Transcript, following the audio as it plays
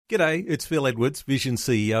G'day, it's Phil Edwards, Vision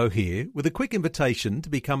CEO here, with a quick invitation to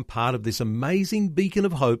become part of this amazing beacon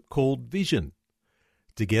of hope called Vision.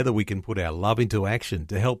 Together we can put our love into action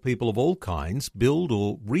to help people of all kinds build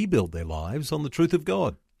or rebuild their lives on the truth of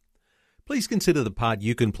God. Please consider the part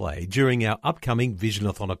you can play during our upcoming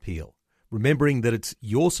Visionathon appeal, remembering that it's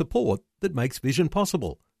your support that makes Vision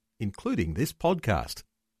possible, including this podcast.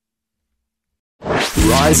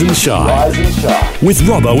 Rise and Shine with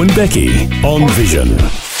Robbo and Becky on Vision.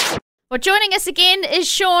 Well, joining us again is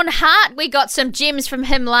Sean Hart. We got some gems from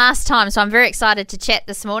him last time, so I'm very excited to chat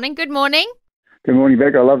this morning. Good morning. Good morning,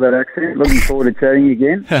 Beck. I love that accent. Looking forward to chatting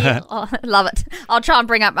again. Oh, love it. I'll try and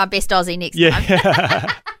bring up my best Aussie next time.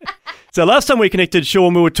 So last time we connected,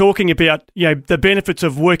 Sean, we were talking about the benefits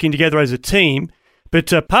of working together as a team. But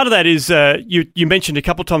part of that is you mentioned a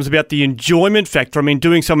couple of times about the enjoyment factor. I mean,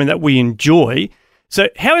 doing something that we enjoy. So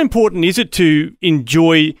how important is it to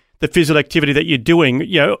enjoy the physical activity that you're doing?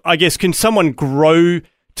 I guess, can someone grow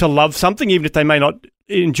to love something even if they may not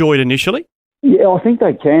enjoy it initially? Yeah, I think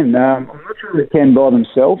they can. I'm not sure they can by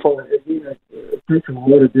themselves. It takes a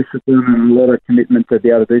lot of discipline and a lot of commitment to be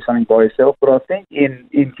able to do something by yourself. But I think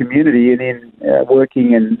in community and in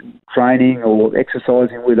working and training or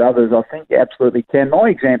exercising with others, I think you absolutely can. My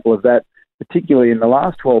example of that, particularly in the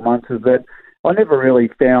last 12 months, is that I never really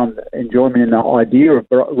found enjoyment in the idea of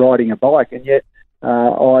riding a bike, and yet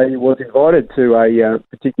I was invited to a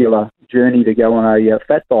particular journey to go on a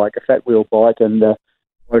fat wheel bike, and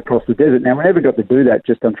across the desert. Now, we never got to do that,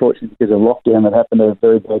 just unfortunately because of lockdown that happened at a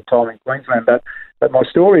very bad time in Queensland. But my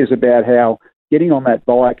story is about how getting on that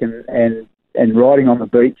bike and riding on the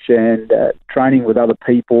beach and training with other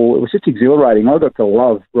people, it was just exhilarating. I got to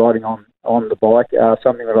love riding on the bike,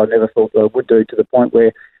 something that I never thought that I would do, to the point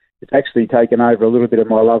where it's actually taken over a little bit of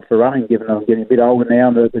my love for running, given that I'm getting a bit older now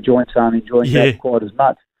and the joints aren't enjoying that quite as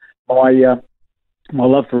much. My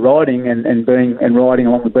love for riding and riding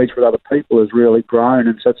along the beach with other people has really grown,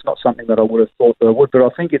 and so it's not something that I would have thought that I would. But I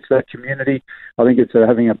think it's that community. I think it's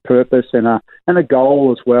having a purpose and a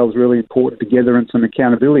goal as well is really important together, and some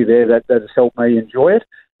accountability there that has helped me enjoy it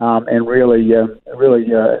and really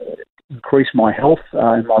increase my health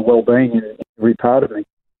and my well-being in every part of me.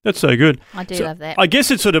 That's so good. I do love that. I guess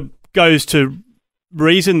it sort of goes to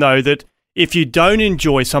reason, though, that if you don't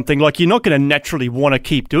enjoy something, like, you're not going to naturally want to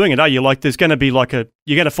keep doing it, are you? Like, there's going to be you're going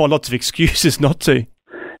to find lots of excuses not to.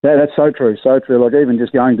 Yeah, that's so true, so true. Like, even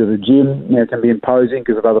just going to the gym, can be imposing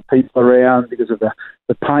because of other people around, because of the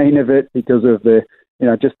pain of it, because of the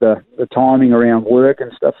just the timing around work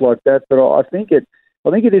and stuff like that. But I think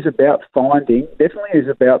it is about finding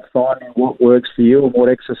what works for you and what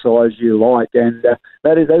exercise you like. And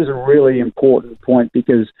that is a really important point,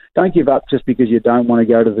 because don't give up just because you don't want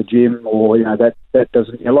to go to the gym, or, that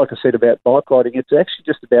doesn't, like I said about bike riding, it's actually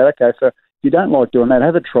just about, okay, so if you don't like doing that,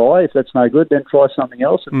 have a try. If that's no good, then try something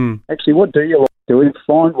else. And actually, what do you like doing?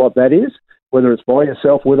 Find what that is, whether it's by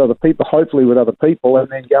yourself, with other people, hopefully with other people, and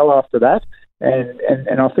then go after that.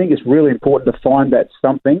 And I think it's really important to find that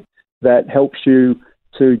something that helps you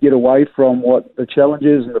to get away from what the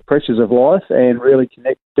challenges and the pressures of life, and really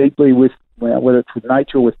connect deeply with, whether it's with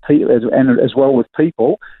nature, with people, and as well with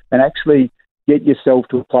people, and actually get yourself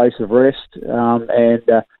to a place of rest and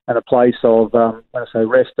a place of, when I say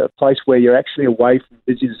rest, a place where you're actually away from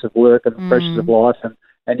the busyness of work and the pressures of life,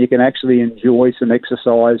 and you can actually enjoy some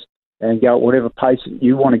exercise and go at whatever pace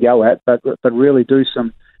you want to go at, but really do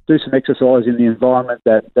some exercise in the environment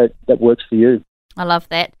that works for you. I love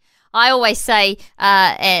that. I always say,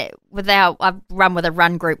 I run with a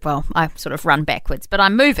run group. Well, I sort of run backwards, but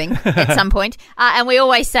I'm moving at some point. And we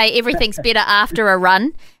always say everything's better after a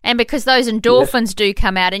run. And because those endorphins do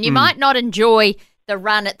come out, and you might not enjoy the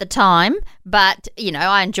run at the time, but,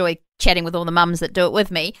 I enjoy chatting with all the mums that do it with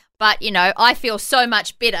me. But, I feel so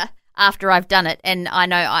much better after I've done it, and I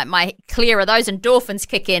know my clearer, those endorphins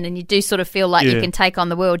kick in, and you do sort of feel like you can take on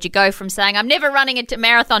the world. You go from saying, I'm never running a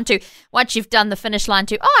marathon, to, once you've done the finish line,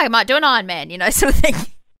 to, I might do an Ironman, sort of thing.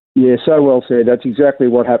 Yeah, so well said. That's exactly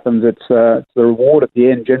what happens. It's the reward at the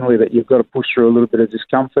end, generally, that you've got to push through a little bit of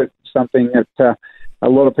discomfort, something that a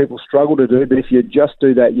lot of people struggle to do, but if you just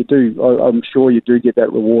do that, I'm sure you do get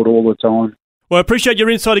that reward all the time. Well, I appreciate your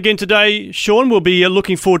insight again today, Sean. We'll be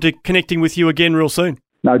looking forward to connecting with you again real soon.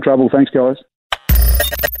 No trouble. Thanks, guys.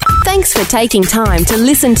 Thanks for taking time to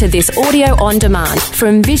listen to this audio on demand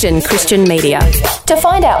from Vision Christian Media. To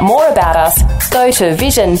find out more about us, go to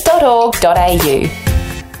vision.org.au.